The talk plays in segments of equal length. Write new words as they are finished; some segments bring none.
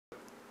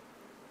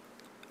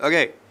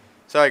Okay,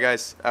 sorry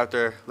guys,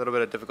 after a little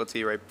bit of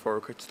difficulty right before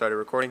we started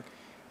recording,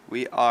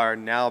 we are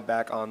now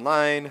back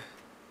online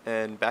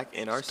and back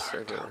in our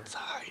server.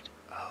 Outside.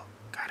 Oh,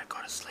 gotta go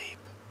to sleep.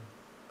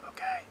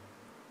 Okay.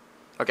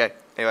 Okay,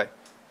 anyway.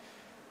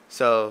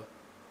 So,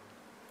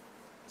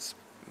 it's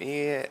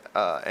me and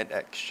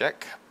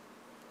xJEC.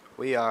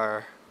 We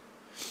are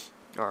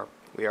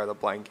the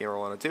Blind Gamer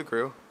 102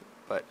 crew,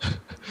 but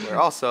we're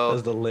also...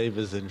 That's the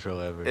lamest intro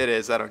ever. It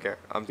is, I don't care.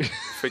 I'm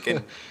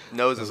freaking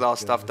nose is all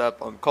Okay. stuffed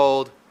up. I'm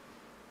cold.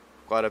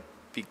 Gotta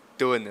be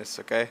doing this,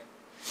 okay?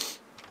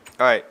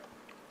 Alright.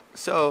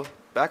 So,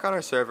 back on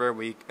our server,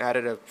 we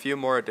added a few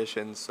more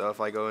additions. So if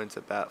I go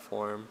into bat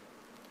form,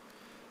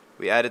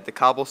 we added the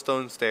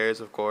cobblestone stairs,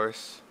 of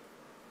course.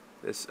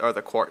 Or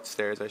the quartz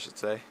stairs, I should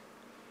say.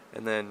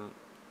 And then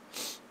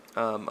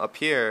up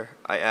here,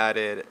 I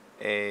added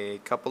a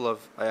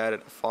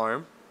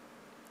farm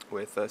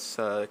with us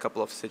a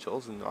couple of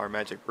sigils and our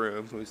magic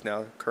broom, who's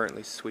now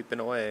currently sweeping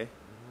away.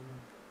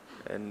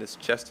 And this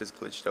chest is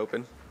glitched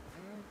open.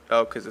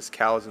 Oh, because this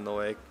cow is in the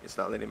way. It's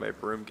not letting my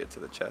broom get to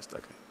the chest.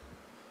 Okay.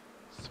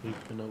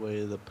 Sweeping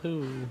away the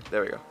poo.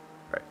 There we go.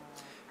 Right.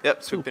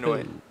 Yep, sweeping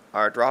away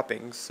our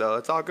droppings, so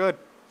it's all good.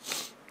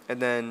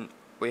 And then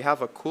we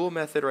have a cool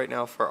method right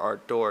now for our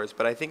doors,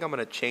 but I think I'm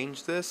gonna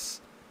change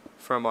this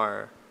from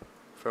our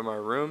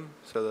room,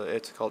 so that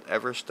it's called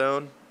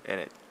Everstone, and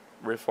it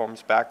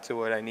reforms back to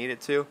what I need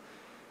it to.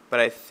 But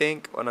I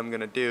think what I'm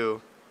gonna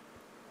do,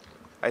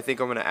 I think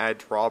I'm gonna add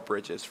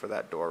drawbridges for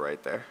that door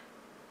right there.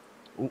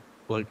 Ooh,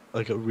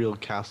 like a real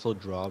castle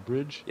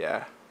drawbridge?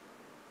 Yeah.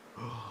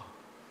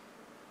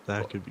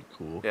 That could be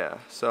cool. Yeah,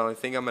 so I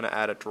think I'm going to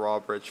add a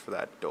drawbridge for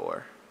that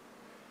door.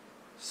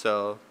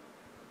 So,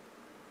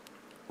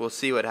 we'll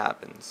see what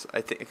happens. I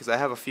think, because I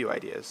have a few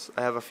ideas.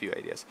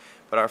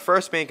 But our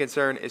first main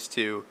concern is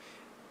to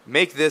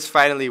make this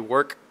finally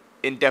work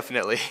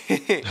indefinitely.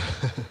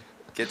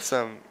 Get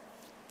some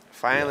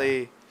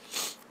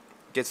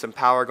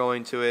power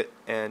going to it.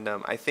 And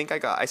I think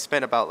I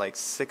spent about like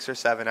 6 or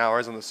 7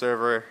 hours on the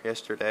server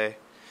yesterday,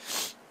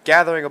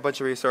 gathering a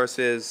bunch of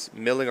resources,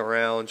 milling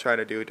around, trying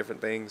to do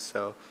different things.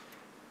 So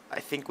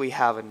I think we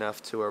have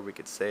enough to where we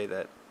could say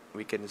that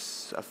we can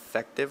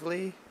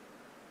effectively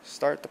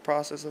start the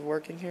process of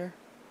working here.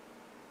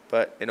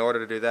 But in order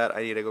to do that,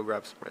 I need to go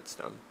grab some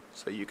redstone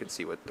so you can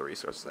see what the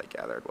resources I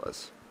gathered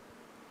was.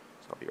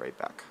 So I'll be right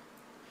back.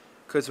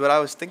 Because what I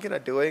was thinking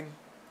of doing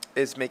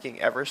is making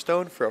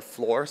Everstone for a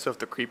floor, so if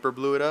the creeper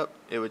blew it up,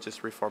 it would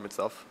just reform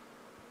itself.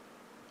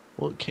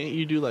 Well, can't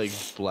you do like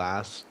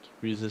blast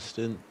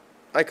resistant?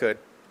 I could,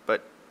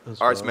 but As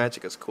Ars well?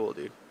 Magic is cool,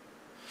 dude.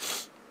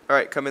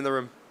 Alright, come in the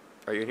room.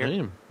 Are you in here? I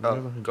am. Oh,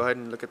 Right behind go you. ahead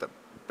and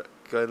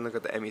look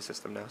at the ME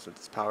system now since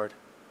it's powered.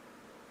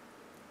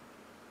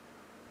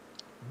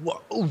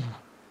 Whoa!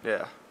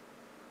 Yeah.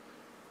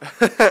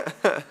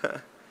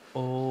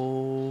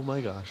 Oh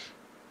my gosh.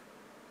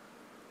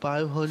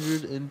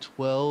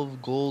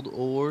 512 gold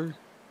ore?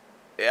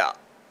 Yeah.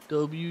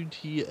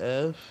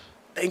 WTF?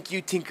 Thank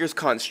you, Tinker's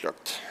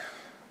Construct.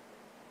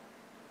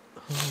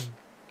 Oh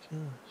my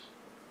gosh.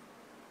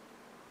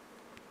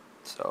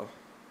 So,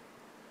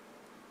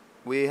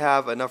 we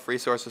have enough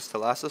resources to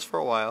last us for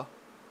a while.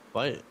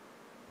 Why?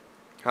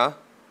 Huh?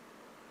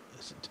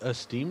 Is it a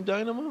steam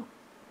dynamo?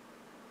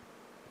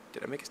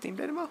 Did I make a steam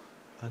dynamo?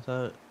 I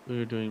thought we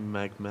were doing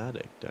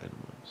magmatic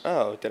dynamos.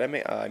 Oh, did I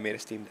make? I made a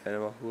steam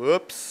dynamo.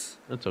 Whoops.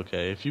 That's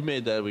okay. If you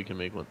made that, we can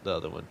make the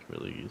other one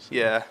really easy.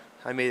 Yeah,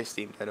 I made a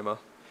steam dynamo.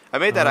 I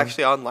made that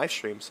actually on live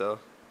stream, so.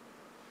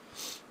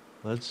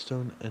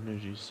 Leadstone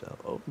energy cell.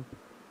 Oh,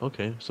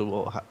 okay.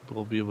 So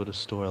we'll be able to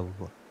store a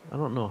lot. I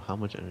don't know how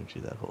much energy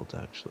that holds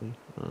actually.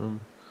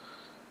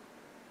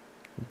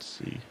 Let's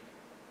see.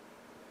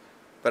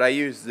 But I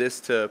use this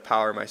to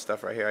power my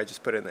stuff right here. I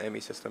just put it in the ME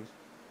system.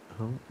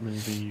 Oh,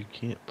 maybe you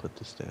can't put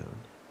this down.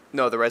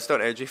 No, the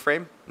redstone energy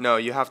frame. No,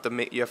 you have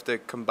to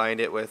combine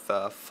it with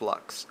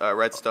flux.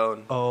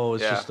 Redstone. Oh,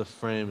 it's Yeah. just the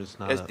frame. It's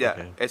not. Yeah,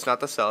 Okay. it's not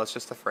the cell. It's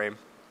just the frame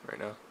right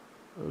now.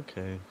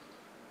 Okay.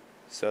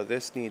 So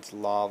this needs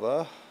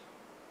lava.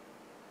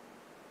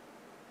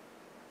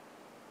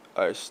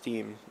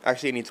 Steam.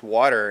 Actually, it needs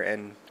water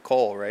and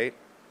coal, right?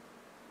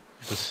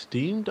 The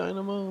steam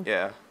dynamo.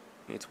 Yeah, it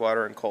needs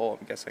water and coal,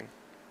 I'm guessing.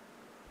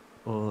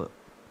 Well.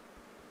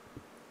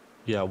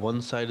 Yeah,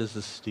 one side is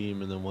the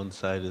steam, and then one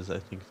side is, I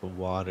think, the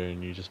water,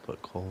 and you just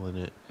put coal in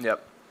it.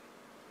 Yep.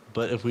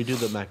 But if we do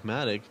the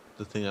magmatic,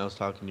 the thing I was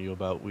talking to you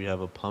about, we have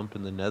a pump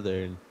in the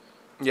nether, and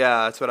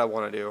Yeah, that's what I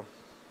want to do.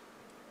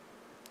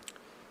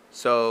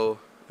 So,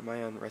 am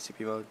I on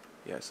recipe mode?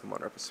 Yes, I'm on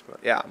recipe mode.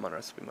 Yeah, I'm on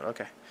recipe mode.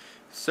 Okay.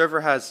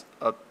 Server has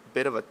a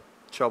bit of a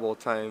trouble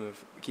time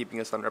of keeping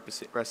us on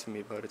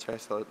recipe mode. It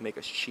tries to make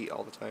us cheat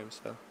all the time,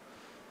 so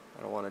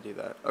I don't want to do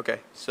that.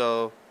 Okay,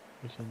 so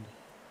we can.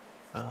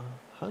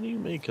 How do you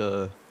make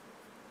a?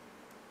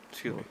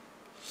 excuse me.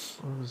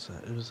 What was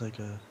that? It was like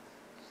a.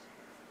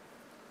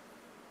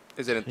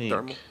 Is it a tank.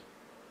 thermal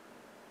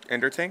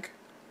ender tank?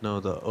 No,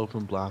 the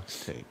open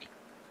blocks tank.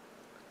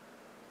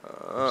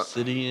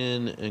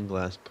 Obsidian and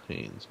glass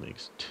panes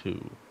makes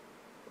 2.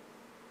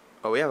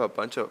 Oh, we have a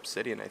bunch of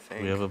obsidian, I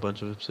think. We have a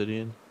bunch of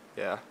obsidian.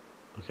 Yeah.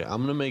 Okay,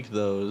 I'm gonna make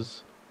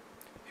those.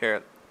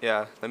 Here,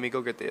 yeah, let me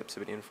go get the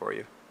obsidian for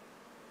you.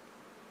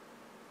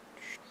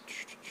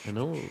 I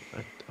know.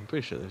 I'm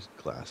pretty sure there's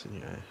glass in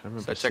here. I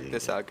remember So check seeing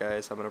this it. out,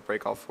 guys. I'm gonna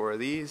break all 4 of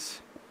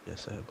these.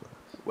 Yes, I have glass.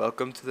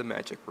 Welcome to the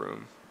magic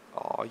room.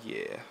 Oh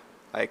yeah.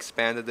 I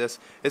expanded this.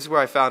 This is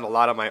where I found a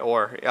lot of my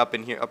ore. Up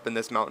in here, up in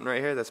this mountain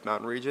right here, this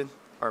mountain region,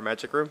 our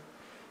magic room.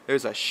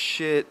 There's a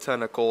shit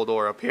ton of gold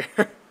ore up here.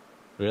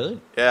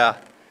 Really? Yeah.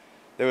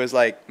 There was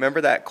like,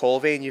 remember that coal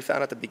vein you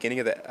found at the beginning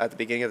of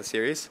the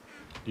series?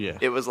 Yeah.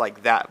 It was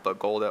like that, but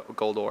gold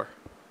ore.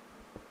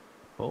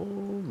 Oh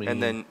man.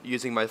 And then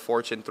using my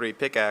Fortune 3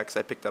 pickaxe,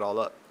 I picked it all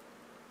up.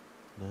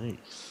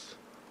 Nice.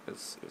 It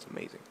was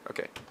amazing.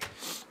 Okay.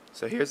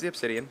 So here's the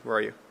obsidian. Where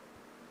are you?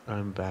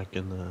 I'm back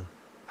in the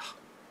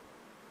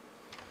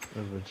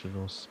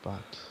original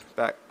spot.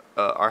 Back,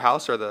 our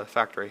house or the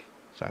factory?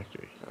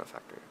 Factory. Oh,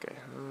 factory. Okay.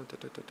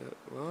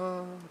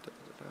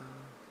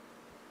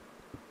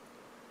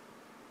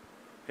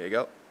 Here you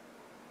go.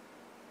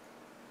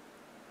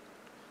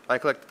 I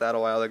collected that a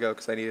while ago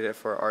because I needed it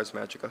for Ars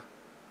Magica.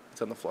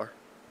 It's on the floor.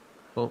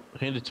 Well,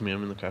 hand it to me.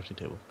 I'm in the crafting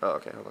table. Oh,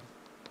 okay. Hold on.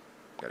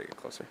 Gotta get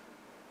closer.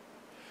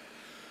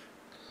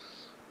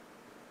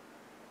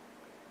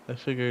 I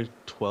figured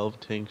 12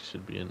 tanks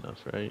should be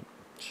enough, right?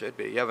 Should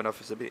be. You have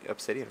enough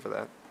obsidian for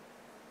that.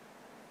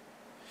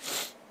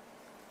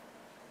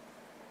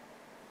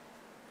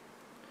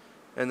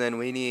 And then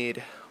we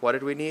need. What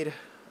did we need?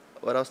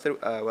 What else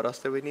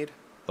did we need?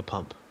 A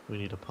pump. We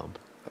need a pump.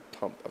 A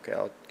pump. Okay,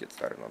 I'll get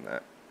started on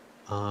that.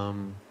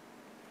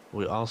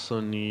 We also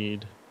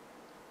need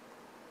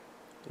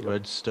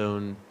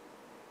redstone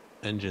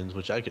engines,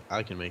 which I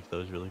can make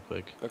those really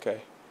quick.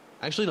 Okay.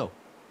 Actually, no.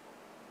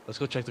 Let's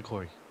go check the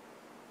quarry.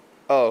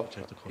 Oh,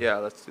 Check the quarry. yeah.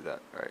 Let's do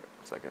that. All right.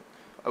 1 second.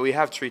 Oh, we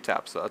have tree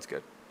taps, so that's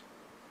good.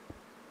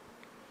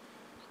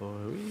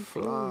 Quarry.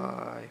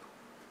 Fly.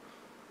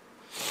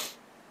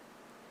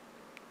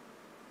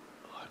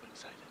 Oh, I'm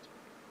excited.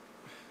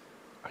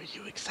 Are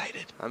you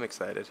excited? I'm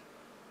excited.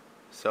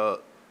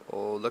 So,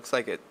 oh, looks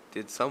like it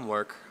did some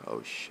work.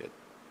 Oh shit.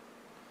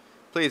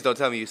 Please don't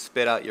tell me you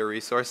spit out your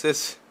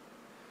resources.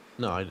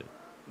 No, I did.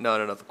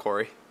 No, the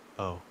quarry.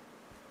 Oh.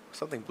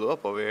 Something blew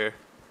up over here.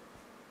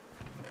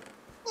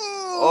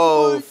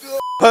 Oh,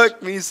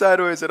 fuck me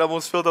sideways. It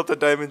almost filled up the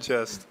diamond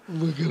chest.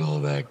 Look at all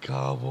that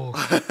cobble.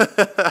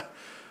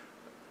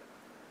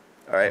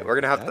 All right,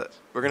 we're gonna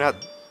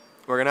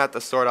have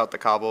to sort out the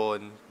cobble,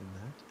 and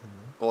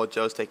well,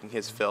 Joe's taking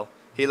his fill.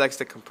 He likes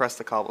to compress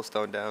the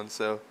cobblestone down,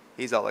 so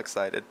he's all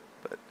excited.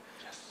 But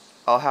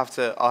I'll have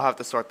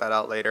to sort that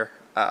out later,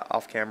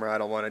 off camera. I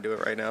don't want to do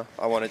it right now.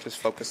 I want to just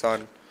focus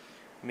on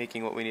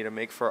making what we need to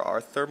make for our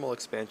thermal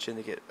expansion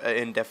to get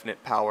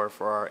indefinite power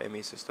for our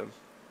ME system.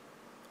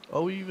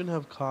 Oh, we even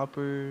have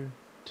copper,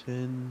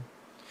 tin.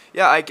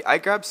 Yeah, I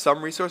grabbed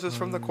some resources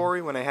from the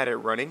quarry when I had it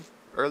running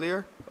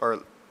earlier,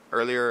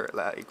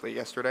 like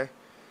yesterday.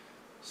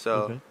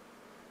 So, Okay.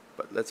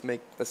 but let's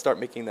start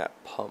making that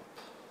pump.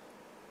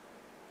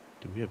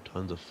 Dude, we have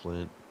tons of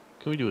flint.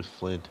 What can we do with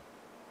flint?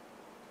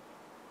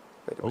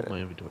 Wait a Oh, minute. my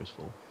inventory's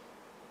full.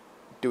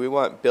 Do we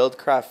want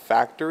Buildcraft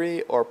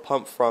Factory or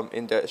pump from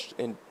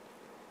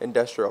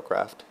Industrial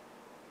Craft?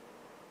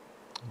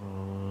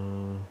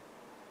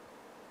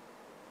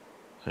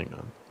 Hang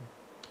on.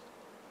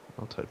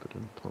 I'll type it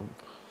in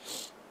pump.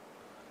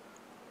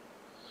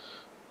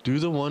 Do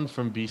the one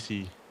from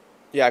BC.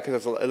 Yeah,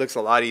 because it looks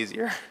a lot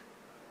easier.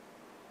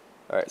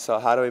 All right, so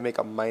how do we make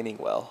a mining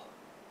well?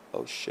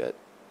 Oh shit!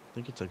 I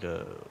think it's like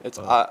a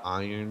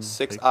iron.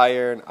 6 pick.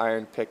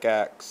 iron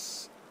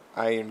pickaxe,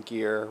 iron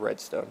gear,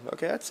 redstone.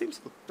 Okay, that's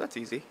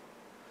easy.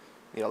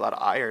 Need a lot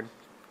of iron.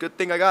 Good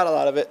thing I got a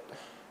lot of it.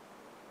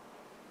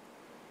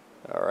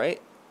 All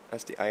right,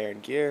 that's the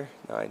iron gear.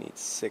 Now I need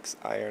 6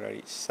 iron on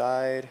each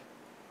side.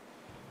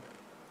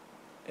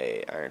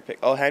 A iron pick.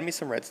 Oh, hand me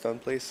some redstone,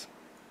 please.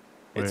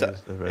 Where is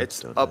the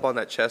redstone It's up at? on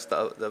that chest,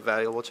 the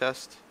valuable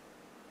chest.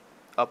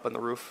 Up on the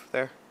roof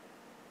there.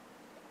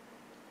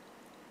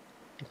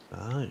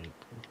 Fine.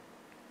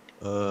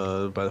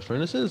 By the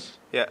furnaces?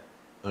 Yeah.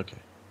 Okay.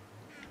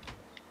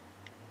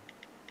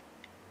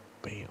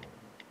 Bam.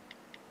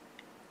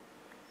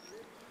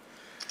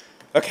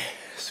 Okay,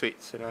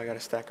 sweet. So now I got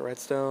a stack of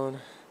redstone.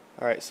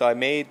 All right, so I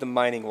made the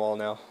mining wall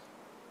now.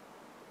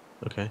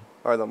 Okay.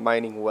 Or the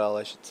mining well,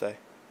 I should say.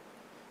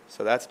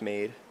 So that's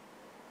made.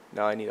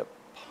 Now I need a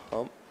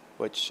pump,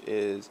 which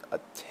is a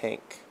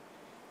tank,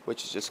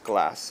 which is just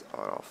glass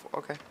on off.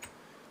 Okay.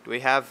 Do we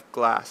have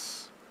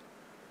glass?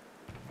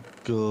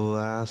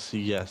 Glass,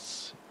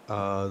 yes.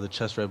 The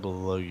chest right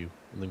below you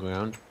in the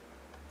ground.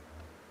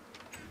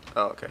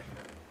 Oh, okay.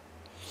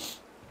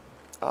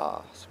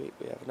 Ah, sweet.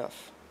 We have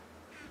enough.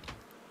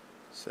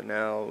 So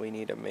now we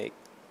need to make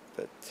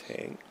the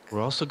tank.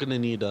 We're also gonna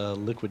need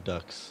liquid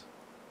ducts.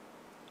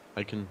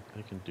 I can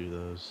do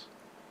those,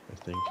 I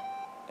think.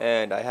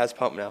 And I has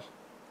pump now.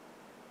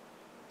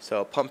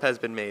 So pump has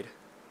been made.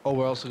 Oh,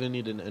 we're also gonna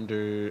need an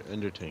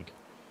ender tank.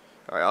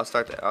 All right, I'll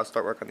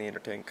start work on the inner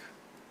tank.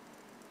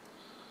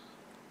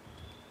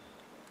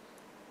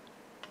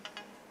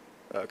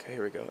 Okay,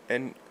 here we go.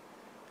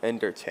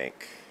 Ender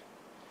tank.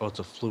 Oh, it's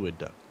a fluid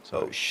duct.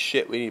 Oh Sorry.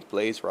 shit, we need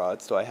blaze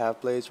rods. Do I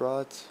have blaze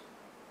rods?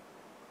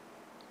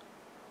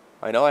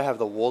 I know I have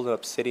the wool and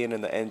obsidian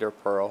and the ender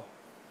pearl.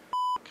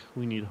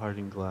 We need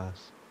hardened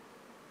glass.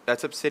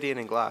 That's obsidian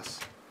and glass.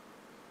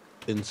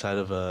 Inside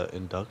of a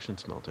induction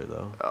smelter,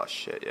 though. Oh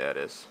shit, yeah it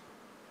is.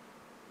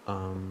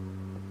 How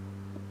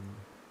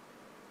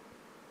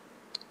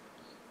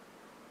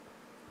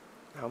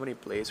many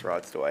blaze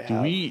rods do I have?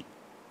 Do we...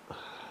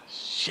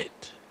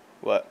 Shit.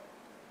 What?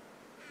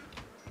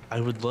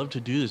 I would love to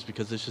do this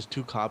because it's just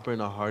 2 copper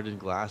and a hardened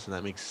glass, and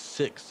that makes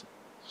 6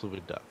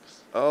 fluid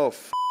ducts. Oh,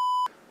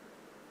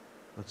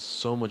 That's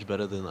so much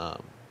better than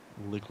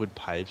liquid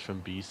pipes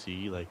from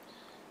BC. Like,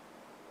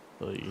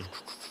 really.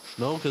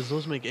 No, because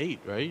those make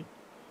 8, right?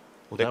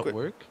 Will that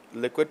work?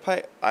 Liquid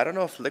pipe? I don't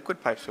know if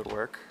liquid pipes would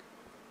work.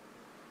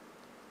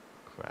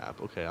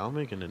 Crap. Okay, I'll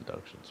make an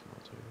induction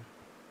smelter.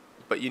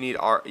 But you need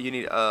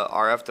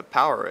RF to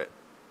power it.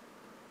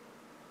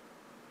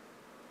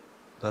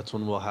 That's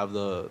when we'll have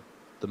the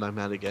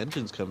magnetic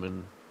engines come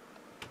in.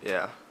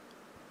 Yeah.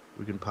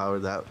 We can power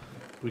that.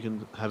 We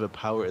can have it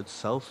power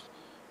itself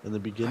in the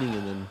beginning,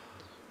 and then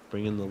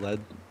bring in the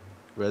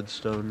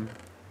redstone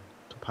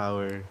to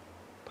power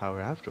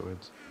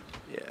afterwards.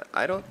 Yeah,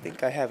 I don't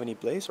think I have any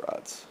blaze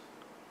rods.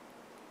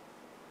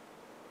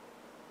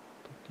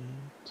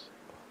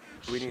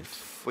 We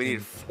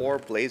need 4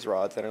 blaze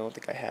rods, and I don't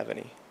think I have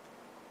any.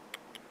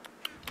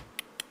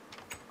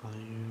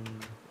 Iron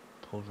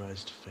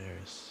pulverized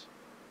ferrous.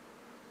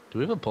 Do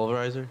we have a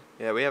pulverizer?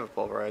 Yeah, we have a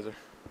pulverizer.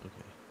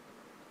 Okay.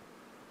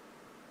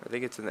 I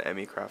think it's in the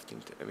ME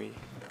crafting. ME.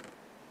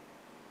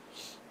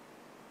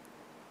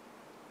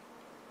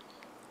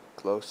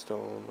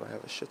 Glowstone. I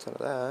have a shit ton of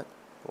that.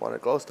 I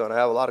wanted glowstone. I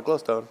have a lot of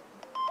glowstone.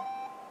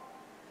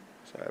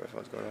 Sorry, my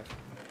phone's going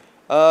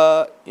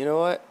off. You know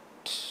what?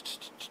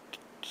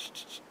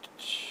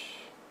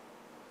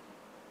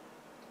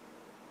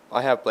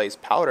 I have blaze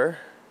powder.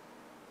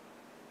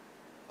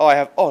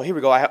 Oh, here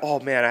we go. Oh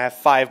man, I have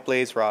 5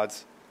 blaze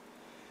rods.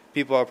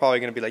 People are probably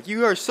gonna be like,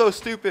 "You are so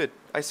stupid."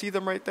 I see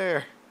them right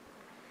there.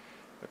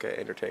 Okay,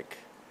 ender tank.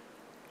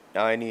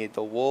 Now I need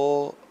the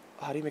wool.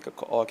 How do you make a?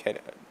 Oh, okay,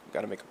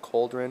 gotta make a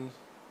cauldron.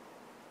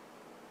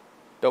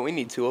 Don't we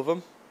need 2 of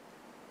them?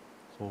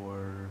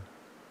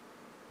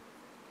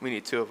 We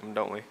need 2 of them,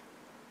 don't we?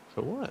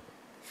 For what?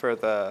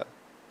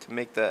 To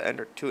make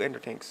the 2 ender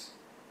tanks.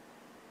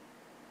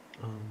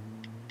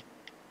 Ender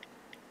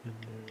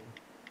tank.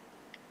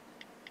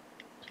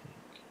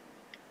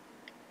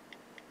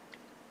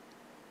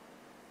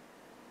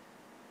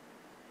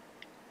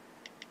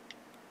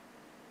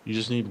 You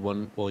just need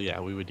 1. Well, yeah,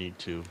 we would need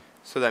 2.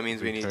 So that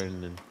means we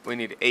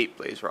need 8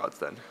 blaze rods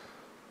then.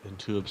 And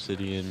 2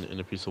 obsidian and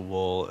a piece of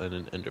wool and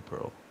an ender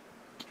pearl.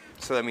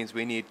 So that means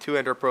we need 2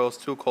 ender pearls,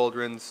 2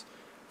 cauldrons,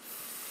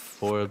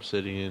 4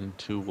 obsidian,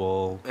 2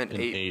 wool, and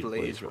 8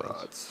 blaze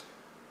rods.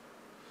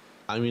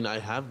 I mean, I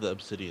have the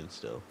obsidian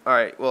still.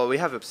 Alright, well, we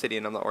have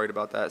obsidian. I'm not worried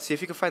about that. See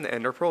if you can find the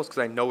ender pearls,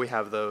 because I know we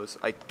have those.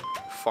 I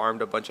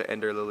farmed a bunch of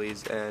ender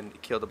lilies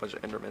and killed a bunch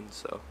of endermen,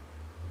 so.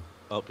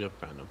 Oh, yep,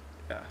 found them.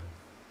 Yeah.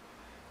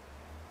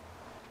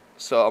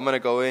 So I'm going to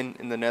go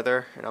in the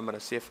nether, and I'm going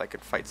to see if I can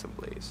fight some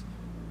blaze.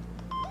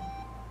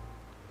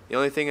 The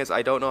only thing is,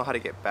 I don't know how to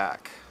get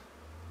back.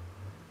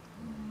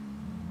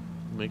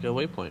 Make a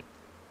waypoint.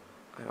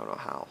 I don't know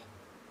how.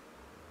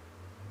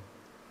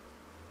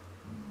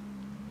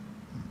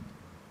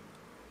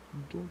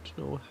 Don't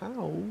know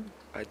how.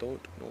 I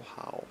don't know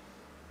how.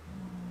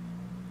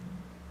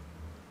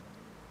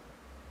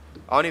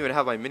 I don't even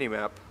have my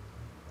mini-map.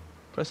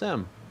 Press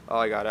M. Oh,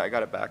 I got it. I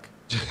got it back.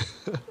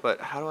 But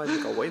how do I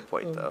make a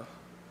waypoint, though?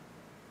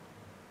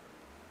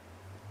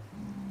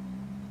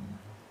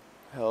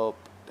 Help.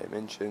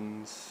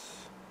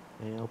 Dimensions.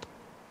 Help.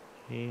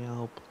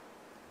 Help.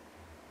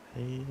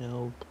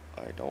 Help.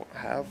 I don't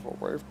have a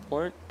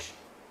waypoint.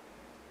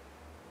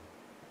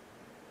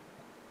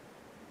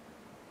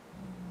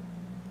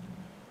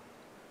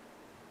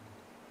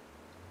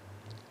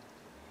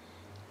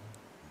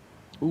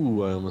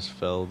 Ooh, I almost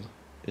fell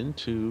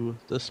into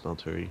the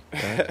smeltery.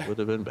 That would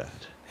have been bad.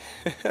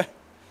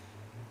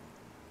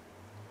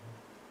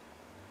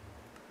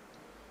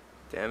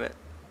 Damn it.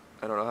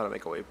 I don't know how to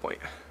make a waypoint.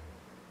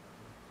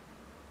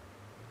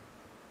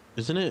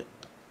 Isn't it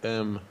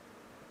M?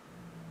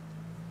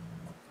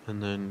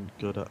 And then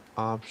go to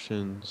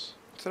options.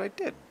 That's what I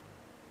did.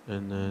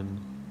 And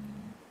then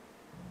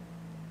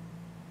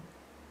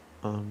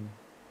huh.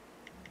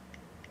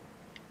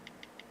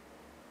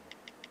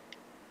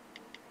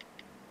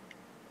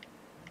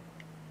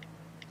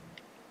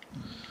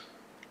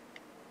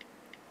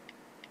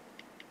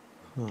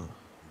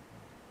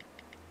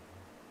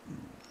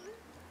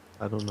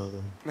 I don't know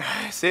them.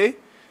 See?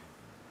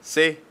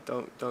 See?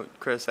 Don't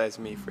criticize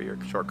me for your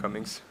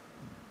shortcomings.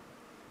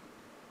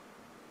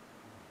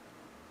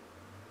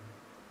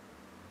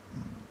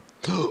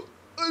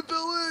 I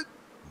fell in!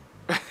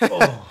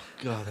 Oh,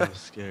 God, that was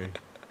scary.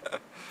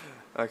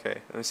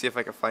 Okay, let me see if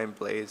I can find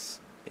blaze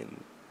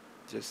in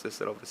just this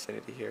little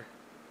vicinity here.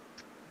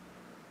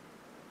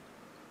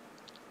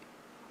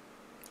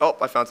 Oh,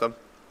 I found some.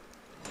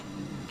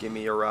 Give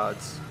me your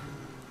rods.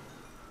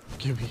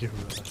 Give me your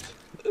rods.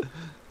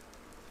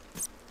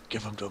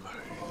 Give them to me.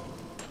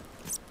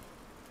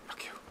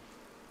 Fuck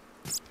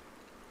you.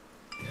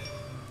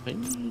 I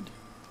need.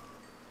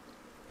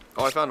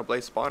 Oh, I found a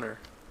blaze spawner.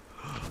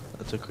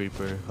 That's a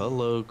creeper.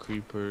 Hello,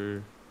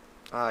 creeper.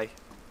 Hi.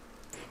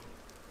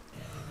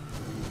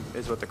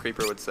 Is what the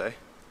creeper would say.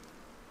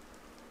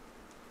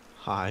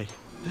 Hi.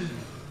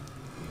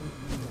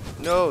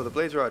 No, the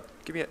blaze rod.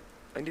 Give me it.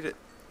 I need it.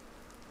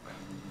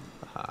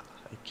 Aha,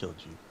 I killed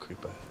you,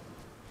 creeper.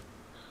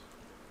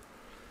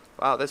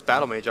 Wow, this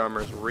battle mage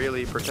armor is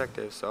really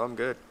protective, so I'm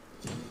good.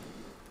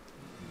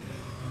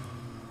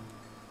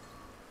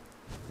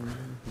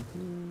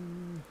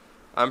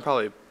 I'm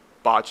probably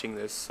botching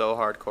this so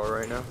hardcore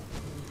right now.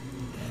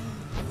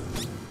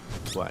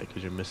 Why?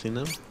 Because you're missing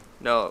them?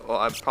 No, well,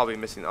 I'm probably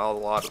missing a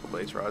lot of the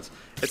blaze rods.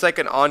 It's like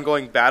an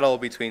ongoing battle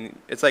between...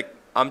 It's like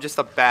I'm just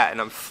a bat and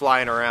I'm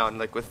flying around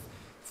like with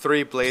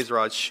 3 blaze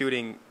rods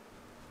shooting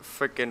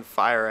freaking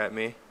fire at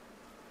me.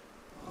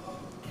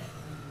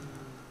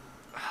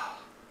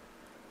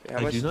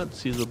 I do not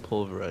see the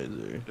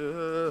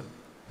pulverizer.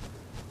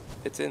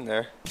 It's in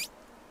there.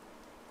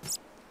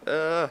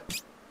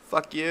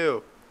 Fuck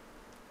you.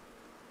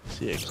 I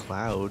see a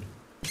cloud.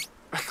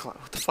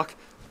 What the fuck?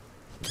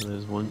 And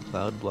there's one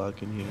cloud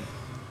block in here.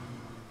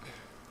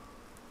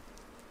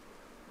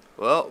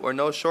 Well, we're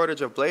no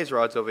shortage of blaze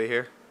rods over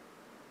here.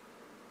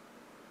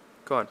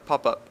 Go on,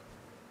 pop up.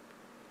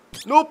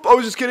 Nope, I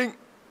was just kidding.